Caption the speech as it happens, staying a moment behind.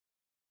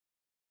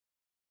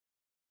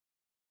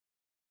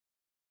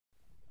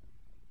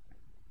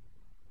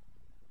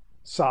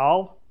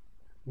solve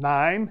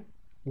 9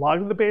 log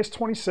to the base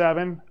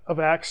 27 of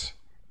x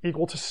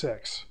equal to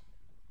 6.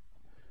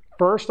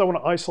 First, I want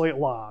to isolate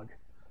log.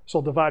 So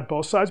I'll divide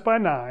both sides by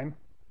 9.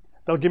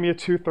 That'll give me a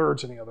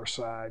 2/3 on the other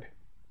side.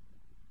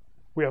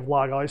 We have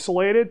log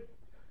isolated.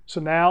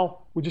 So now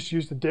we just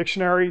use the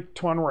dictionary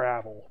to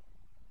unravel.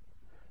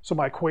 So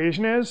my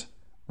equation is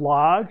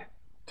log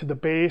to the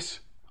base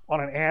on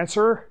an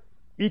answer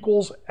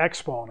equals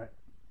exponent.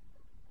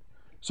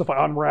 So if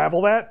I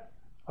unravel that,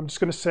 I'm just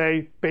going to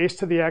say base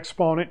to the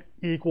exponent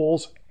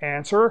equals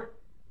answer.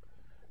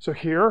 So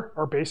here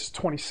our base is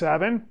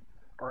 27,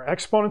 our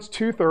exponent's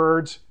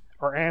 2/3,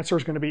 our answer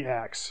is going to be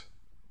x.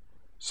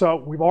 So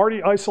we've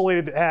already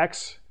isolated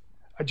x.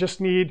 I just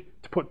need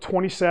to put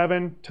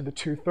 27 to the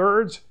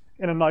 2/3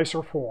 in a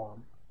nicer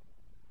form.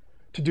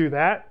 To do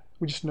that,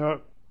 we just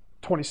note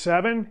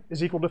 27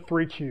 is equal to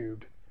 3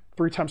 cubed.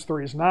 3 times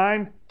 3 is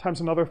 9,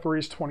 times another 3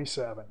 is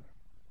 27.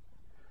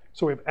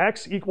 So we have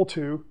x equal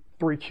to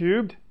 3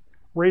 cubed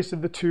raised to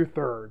the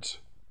 2/3.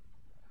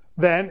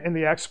 Then in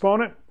the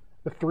exponent,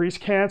 the 3's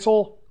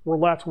cancel. We're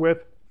left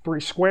with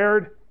 3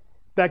 squared.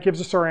 That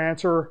gives us our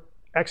answer,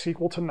 x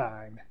equal to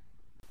 9.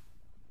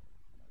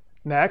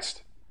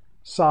 Next,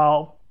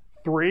 solve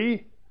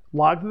 3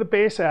 log to the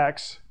base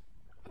x,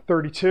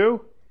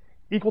 32,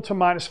 equal to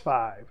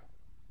 -5.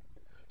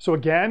 So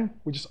again,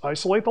 we just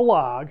isolate the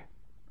log.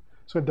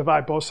 So I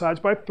divide both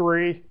sides by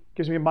 3,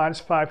 gives me a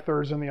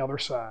 -5/3 on the other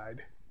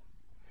side.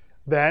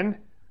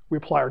 Then we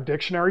apply our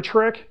dictionary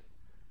trick.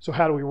 So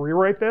how do we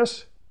rewrite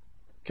this?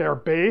 Okay, our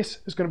base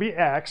is going to be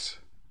x,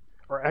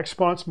 our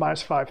exponent's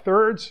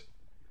 -5/3,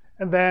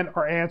 and then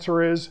our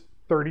answer is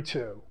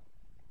 32.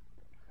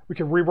 We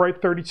can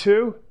rewrite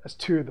 32 as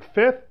 2 to the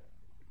 5th.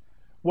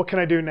 What can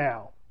I do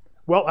now?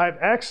 Well, I have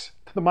x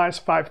to the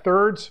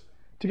 -5/3.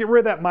 To get rid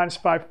of that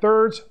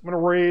 -5/3, I'm going to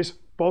raise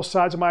both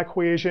sides of my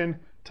equation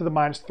to the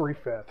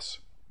 -3/5.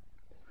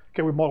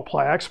 Okay, we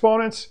multiply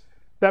exponents.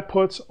 That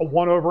puts a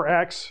 1 over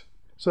x,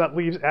 so that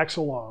leaves x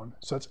alone.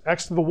 So it's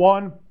x to the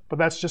 1, but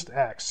that's just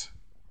x.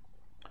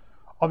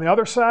 On the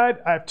other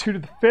side, I have 2 to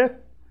the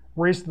 5th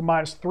raised to the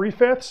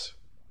 -3/5.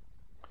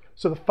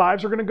 So the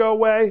 5's are going to go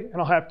away, and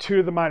I'll have 2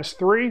 to the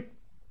 -3.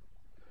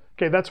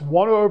 Okay, that's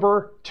 1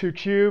 over 2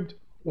 cubed,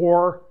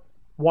 or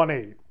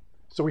 1/8.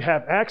 So we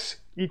have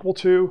x equal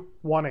to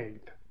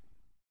 1/8.